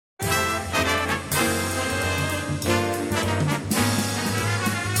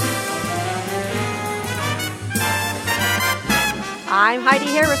I'm Heidi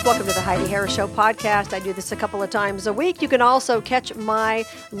Harris. Welcome to the Heidi Harris Show podcast. I do this a couple of times a week. You can also catch my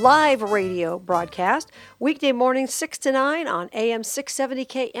live radio broadcast weekday mornings 6 to 9 on AM 670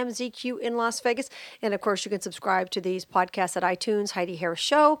 KMZQ in Las Vegas. And of course, you can subscribe to these podcasts at iTunes, Heidi Harris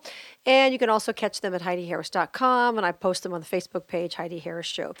Show. And you can also catch them at HeidiHarris.com. And I post them on the Facebook page, Heidi Harris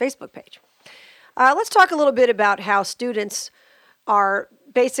Show Facebook page. Let's talk a little bit about how students are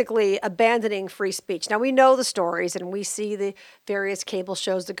basically abandoning free speech. Now, we know the stories and we see the various cable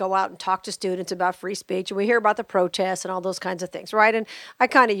shows that go out and talk to students about free speech, and we hear about the protests and all those kinds of things, right? And I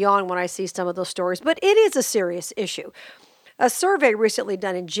kind of yawn when I see some of those stories, but it is a serious issue. A survey recently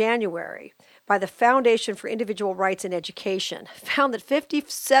done in January by the Foundation for Individual Rights in Education found that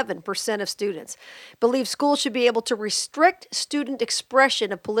 57% of students believe schools should be able to restrict student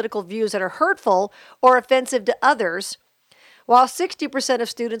expression of political views that are hurtful or offensive to others, while 60% of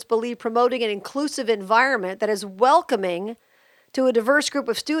students believe promoting an inclusive environment that is welcoming to a diverse group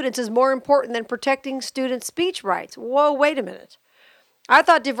of students is more important than protecting student speech rights. Whoa, wait a minute. I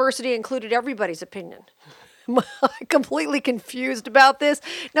thought diversity included everybody's opinion. I'm completely confused about this.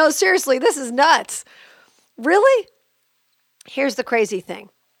 No, seriously, this is nuts. Really? Here's the crazy thing.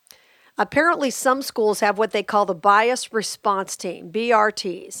 Apparently, some schools have what they call the Bias Response Team,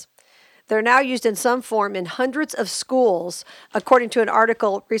 BRTs. They're now used in some form in hundreds of schools, according to an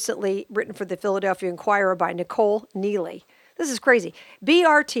article recently written for the Philadelphia Inquirer by Nicole Neely. This is crazy.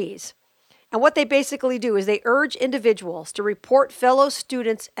 BRTs. And what they basically do is they urge individuals to report fellow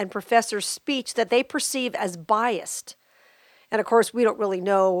students and professors' speech that they perceive as biased. And of course, we don't really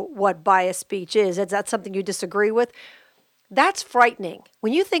know what biased speech is. Is that something you disagree with? That's frightening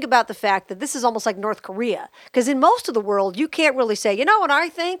when you think about the fact that this is almost like North Korea, because in most of the world, you can't really say, you know what I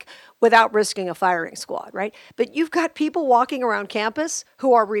think, without risking a firing squad, right? But you've got people walking around campus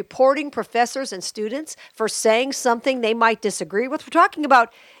who are reporting professors and students for saying something they might disagree with. We're talking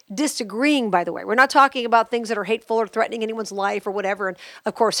about disagreeing, by the way. We're not talking about things that are hateful or threatening anyone's life or whatever. And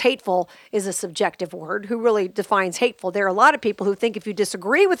of course, hateful is a subjective word. Who really defines hateful? There are a lot of people who think if you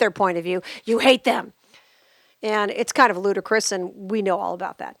disagree with their point of view, you hate them. And it's kind of ludicrous, and we know all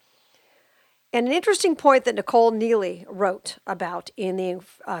about that. And an interesting point that Nicole Neely wrote about in the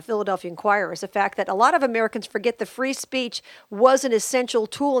Philadelphia Inquirer is the fact that a lot of Americans forget that free speech was an essential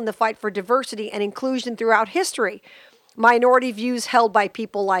tool in the fight for diversity and inclusion throughout history. Minority views held by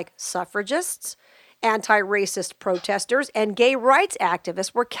people like suffragists, anti-racist protesters, and gay rights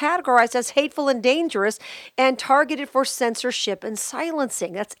activists were categorized as hateful and dangerous and targeted for censorship and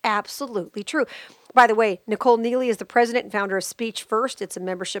silencing. That's absolutely true. By the way, Nicole Neely is the president and founder of Speech First. It's a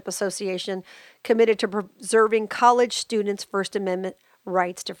membership association committed to preserving college students' First Amendment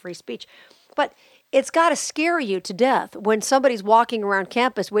rights to free speech. But it's got to scare you to death when somebody's walking around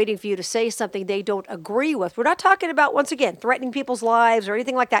campus waiting for you to say something they don't agree with. We're not talking about, once again, threatening people's lives or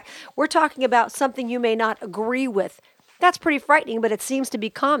anything like that. We're talking about something you may not agree with. That's pretty frightening, but it seems to be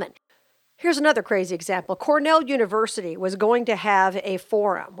common. Here's another crazy example. Cornell University was going to have a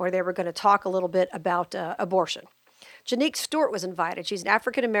forum where they were going to talk a little bit about abortion. Janique Stewart was invited. She's an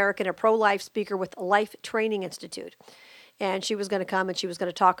African-American, a pro-life speaker with Life Training Institute. And she was going to come and she was going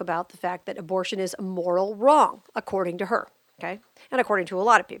to talk about the fact that abortion is a moral wrong, according to her, okay? And according to a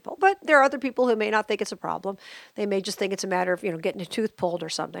lot of people. But there are other people who may not think it's a problem. They may just think it's a matter of, getting a tooth pulled or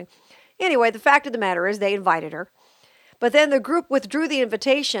something. Anyway, the fact of the matter is they invited her. But then the group withdrew the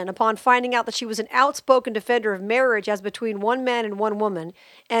invitation upon finding out that she was an outspoken defender of marriage as between one man and one woman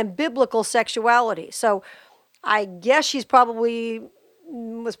and biblical sexuality. So I guess she's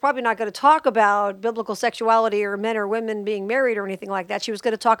was probably not going to talk about biblical sexuality or men or women being married or anything like that. She was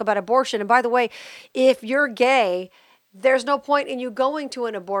going to talk about abortion. And by the way, if you're gay, there's no point in you going to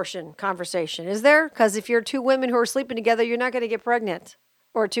an abortion conversation, is there? Because if you're two women who are sleeping together, you're not going to get pregnant.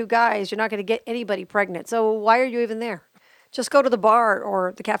 Or two guys, you're not going to get anybody pregnant. So why are you even there? Just go to the bar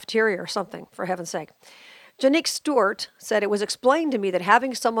or the cafeteria or something, for heaven's sake. Janique Stewart said, it was explained to me that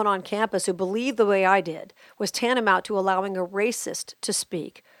having someone on campus who believed the way I did was tantamount to allowing a racist to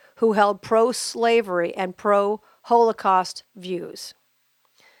speak who held pro-slavery and pro-Holocaust views.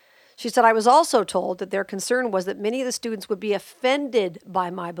 She said, I was also told that their concern was that many of the students would be offended by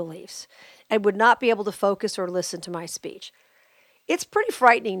my beliefs and would not be able to focus or listen to my speech. It's pretty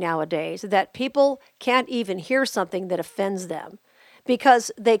frightening nowadays that people can't even hear something that offends them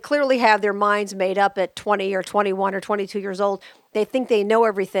because they clearly have their minds made up at 20 or 21 or 22 years old. They think they know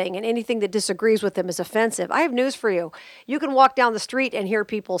everything, and anything that disagrees with them is offensive. I have news for you. You can walk down the street and hear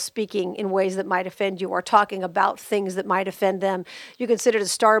people speaking in ways that might offend you or talking about things that might offend them. You can sit at a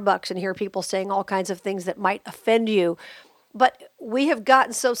Starbucks and hear people saying all kinds of things that might offend you. But we have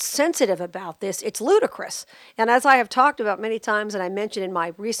gotten so sensitive about this, it's ludicrous. And as I have talked about many times, and I mentioned in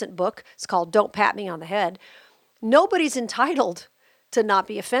my recent book, it's called Don't Pat Me on the Head, nobody's entitled to not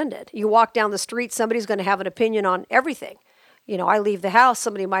be offended. You walk down the street, somebody's going to have an opinion on everything. I leave the house,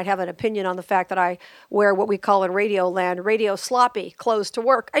 somebody might have an opinion on the fact that I wear what we call in radio land, radio sloppy clothes to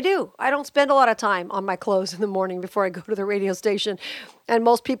work. I do. I don't spend a lot of time on my clothes in the morning before I go to the radio station, and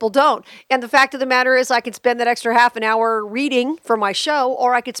most people don't. And the fact of the matter is I could spend that extra half an hour reading for my show,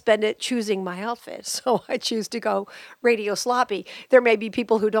 or I could spend it choosing my outfit. So I choose to go radio sloppy. There may be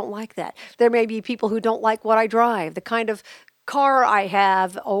people who don't like that. There may be people who don't like what I drive, the kind of car I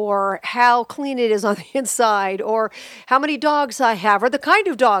have, or how clean it is on the inside, or how many dogs I have, or the kind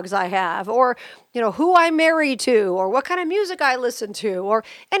of dogs I have, or who I'm married to, or what kind of music I listen to, or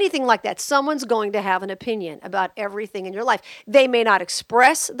anything like that. Someone's going to have an opinion about everything in your life. They may not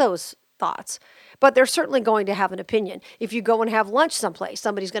express those thoughts, but they're certainly going to have an opinion. If you go and have lunch someplace,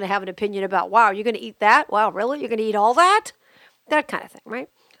 somebody's going to have an opinion about, wow, you're going to eat that? Wow, really? You're going to eat all that? That kind of thing, right?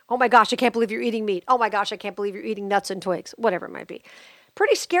 Oh my gosh, I can't believe you're eating meat. Oh my gosh, I can't believe you're eating nuts and twigs, whatever it might be.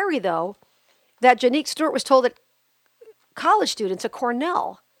 Pretty scary, though, that Janique Stewart was told that college students at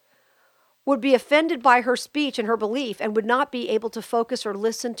Cornell would be offended by her speech and her belief and would not be able to focus or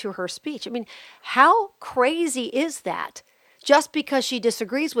listen to her speech. I mean, how crazy is that? Just because she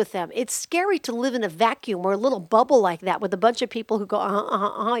disagrees with them. It's scary to live in a vacuum or a little bubble like that with a bunch of people who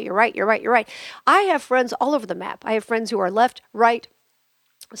go, you're right, you're right, you're right. I have friends all over the map. I have friends who are left, right,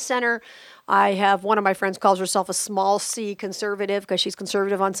 center. I have one of my friends calls herself a small C conservative because she's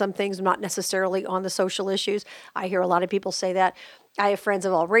conservative on some things, not necessarily on the social issues. I hear a lot of people say that. I have friends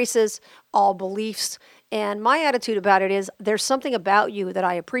of all races, all beliefs, and my attitude about it is there's something about you that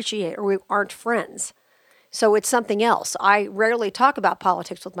I appreciate or we aren't friends. So it's something else. I rarely talk about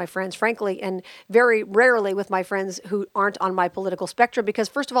politics with my friends, frankly, and very rarely with my friends who aren't on my political spectrum because,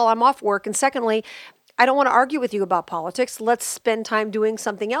 first of all, I'm off work, and secondly, I don't want to argue with you about politics. Let's spend time doing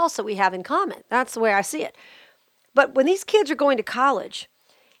something else that we have in common. That's the way I see it. But when these kids are going to college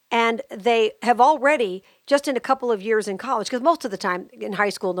and they have already, just in a couple of years in college, because most of the time in high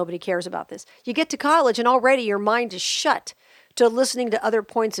school, nobody cares about this. You get to college and already your mind is shut to listening to other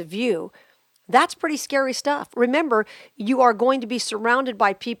points of view. That's pretty scary stuff. Remember, you are going to be surrounded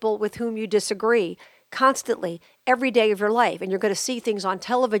by people with whom you disagree constantly every day of your life. And you're going to see things on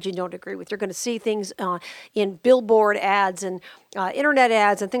television you don't agree with. You're going to see things in billboard ads and internet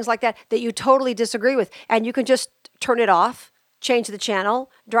ads and things like that that you totally disagree with. And you can just turn it off, change the channel,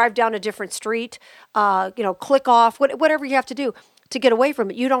 drive down a different street, click off, whatever you have to do to get away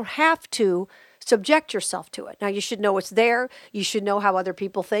from it. You don't have to subject yourself to it. Now, you should know it's there. You should know how other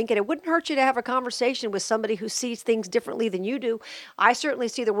people think. And it wouldn't hurt you to have a conversation with somebody who sees things differently than you do. I certainly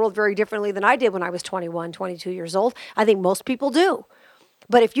see the world very differently than I did when I was 21, 22 years old. I think most people do.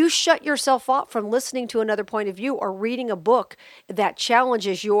 But if you shut yourself off from listening to another point of view or reading a book that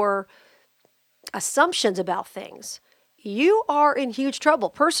challenges your assumptions about things, you are in huge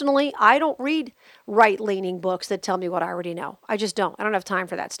trouble. Personally, I don't read right-leaning books that tell me what I already know. I just don't. I don't have time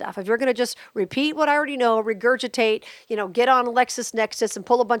for that stuff. If you're going to just repeat what I already know, regurgitate, get on LexisNexis and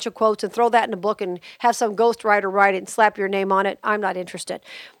pull a bunch of quotes and throw that in a book and have some ghostwriter write it and slap your name on it, I'm not interested.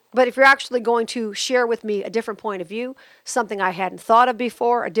 But if you're actually going to share with me a different point of view, something I hadn't thought of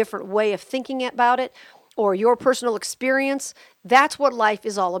before, a different way of thinking about it, or your personal experience, that's what life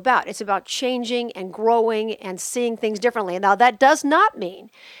is all about. It's about changing and growing and seeing things differently. And now that does not mean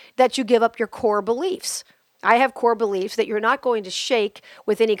that you give up your core beliefs. I have core beliefs that you're not going to shake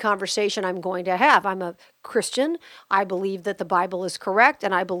with any conversation I'm going to have. I'm a Christian. I believe that the Bible is correct,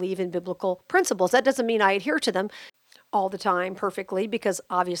 and I believe in biblical principles. That doesn't mean I adhere to them all the time perfectly, because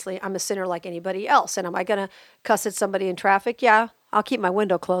obviously I'm a sinner like anybody else. And am I going to cuss at somebody in traffic? Yeah, I'll keep my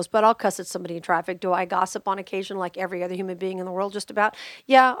window closed, but I'll cuss at somebody in traffic. Do I gossip on occasion like every other human being in the world just about?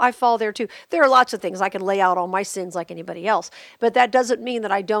 Yeah, I fall there too. There are lots of things. I can lay out all my sins like anybody else, but that doesn't mean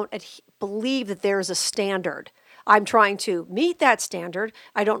that I don't believe that there is a standard. I'm trying to meet that standard.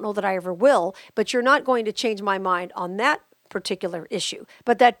 I don't know that I ever will, but you're not going to change my mind on that particular issue.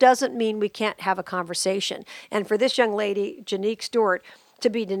 But that doesn't mean we can't have a conversation. And for this young lady, Janique Stewart, to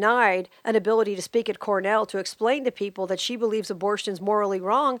be denied an ability to speak at Cornell to explain to people that she believes abortion is morally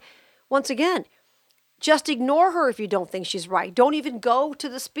wrong, once again, just ignore her if you don't think she's right. Don't even go to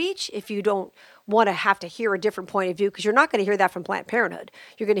the speech if you don't want to have to hear a different point of view, because you're not going to hear that from Planned Parenthood.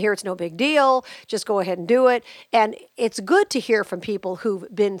 You're going to hear it's no big deal. Just go ahead and do it. And it's good to hear from people who've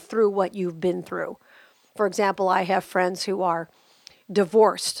been through what you've been through. For example, I have friends who are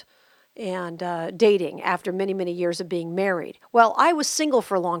divorced and dating after many, many years of being married. Well, I was single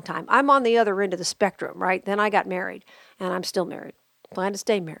for a long time. I'm on the other end of the spectrum, right? Then I got married, and I'm still married. Plan to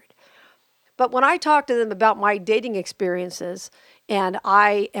stay married. But when I talk to them about my dating experiences, and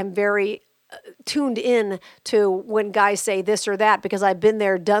I am very tuned in to when guys say this or that because I've been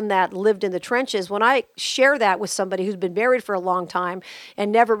there, done that, lived in the trenches. When I share that with somebody who's been married for a long time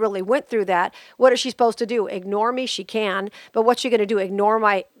and never really went through that, what is she supposed to do? Ignore me? She can. But what's she going to do? Ignore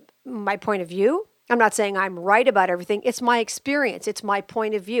my point of view? I'm not saying I'm right about everything. It's my experience. It's my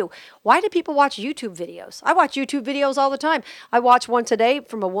point of view. Why do people watch YouTube videos? I watch YouTube videos all the time. I watched one today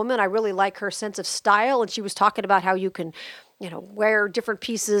from a woman. I really like her sense of style. And she was talking about how you can, wear different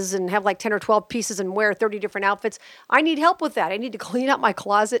pieces and have like 10 or 12 pieces and wear 30 different outfits. I need help with that. I need to clean up my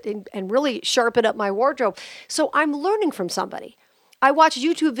closet and really sharpen up my wardrobe. So I'm learning from somebody. I watch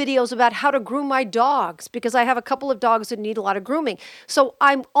YouTube videos about how to groom my dogs because I have a couple of dogs that need a lot of grooming. So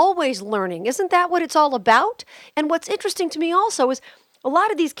I'm always learning. Isn't that what it's all about? And what's interesting to me also is a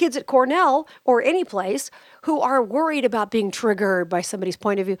lot of these kids at Cornell or any place who are worried about being triggered by somebody's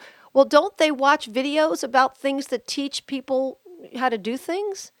point of view, well, don't they watch videos about things that teach people how to do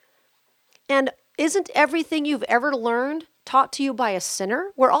things? And isn't everything you've ever learned taught to you by a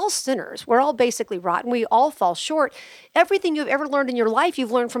sinner? We're all sinners. We're all basically rotten. We all fall short. Everything you've ever learned in your life,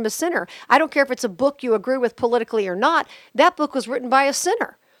 you've learned from a sinner. I don't care if it's a book you agree with politically or not. That book was written by a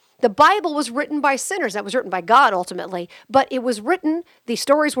sinner. The Bible was written by sinners. That was written by God ultimately, but it was written, the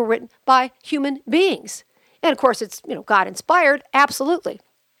stories were written by human beings. And of course, it's, God inspired, absolutely.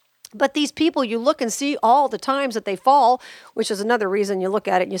 But these people, you look and see all the times that they fall, which is another reason you look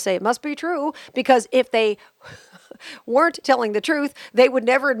at it and you say, it must be true, because if they weren't telling the truth, they would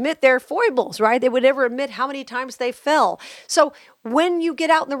never admit their foibles, right? They would never admit how many times they fell. So when you get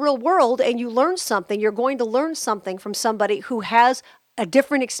out in the real world and you learn something, you're going to learn something from somebody who has a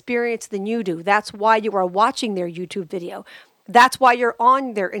different experience than you do. That's why you are watching their YouTube video. That's why you're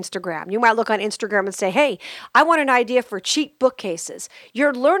on their Instagram. You might look on Instagram and say, hey, I want an idea for cheap bookcases.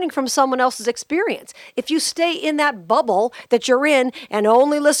 You're learning from someone else's experience. If you stay in that bubble that you're in and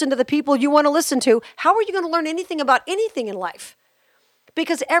only listen to the people you want to listen to, how are you going to learn anything about anything in life?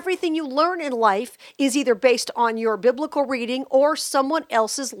 Because everything you learn in life is either based on your biblical reading or someone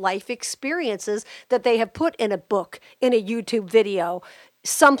else's life experiences that they have put in a book, in a YouTube video,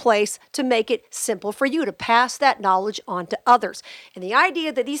 someplace to make it simple for you to pass that knowledge on to others. And the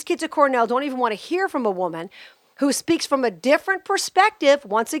idea that these kids at Cornell don't even want to hear from a woman who speaks from a different perspective,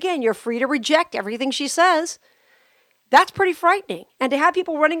 once again, you're free to reject everything she says. That's pretty frightening. And to have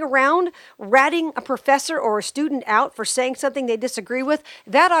people running around ratting a professor or a student out for saying something they disagree with,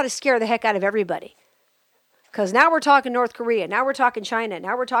 that ought to scare the heck out of everybody. Because now we're talking North Korea, now we're talking China,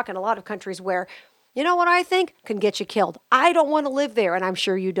 now we're talking a lot of countries where, you know what I think? Can get you killed. I don't want to live there, and I'm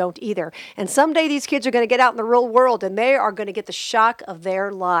sure you don't either. And someday these kids are going to get out in the real world, and they are going to get the shock of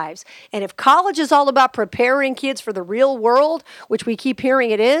their lives. And if college is all about preparing kids for the real world, which we keep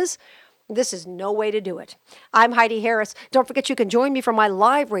hearing it is, this is no way to do it. I'm Heidi Harris. Don't forget you can join me for my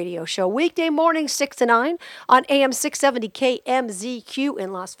live radio show weekday mornings 6 to 9 on AM 670 KMZQ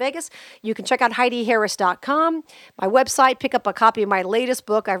in Las Vegas. You can check out HeidiHarris.com, my website, pick up a copy of my latest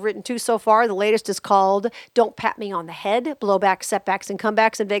book. I've written 2 so far. The latest is called Don't Pat Me on the Head, Blowback, Setbacks, and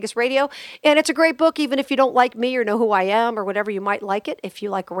Comebacks in Vegas Radio. And it's a great book, even if you don't like me or know who I am or whatever, you might like it if you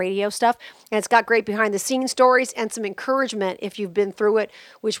like radio stuff. And it's got great behind-the-scenes stories and some encouragement if you've been through it,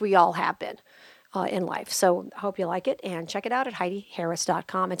 which we all have been in life. So I hope you like it and check it out at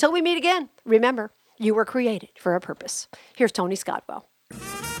HeidiHarris.com. Until we meet again, remember, you were created for a purpose. Here's Tony Scottwell.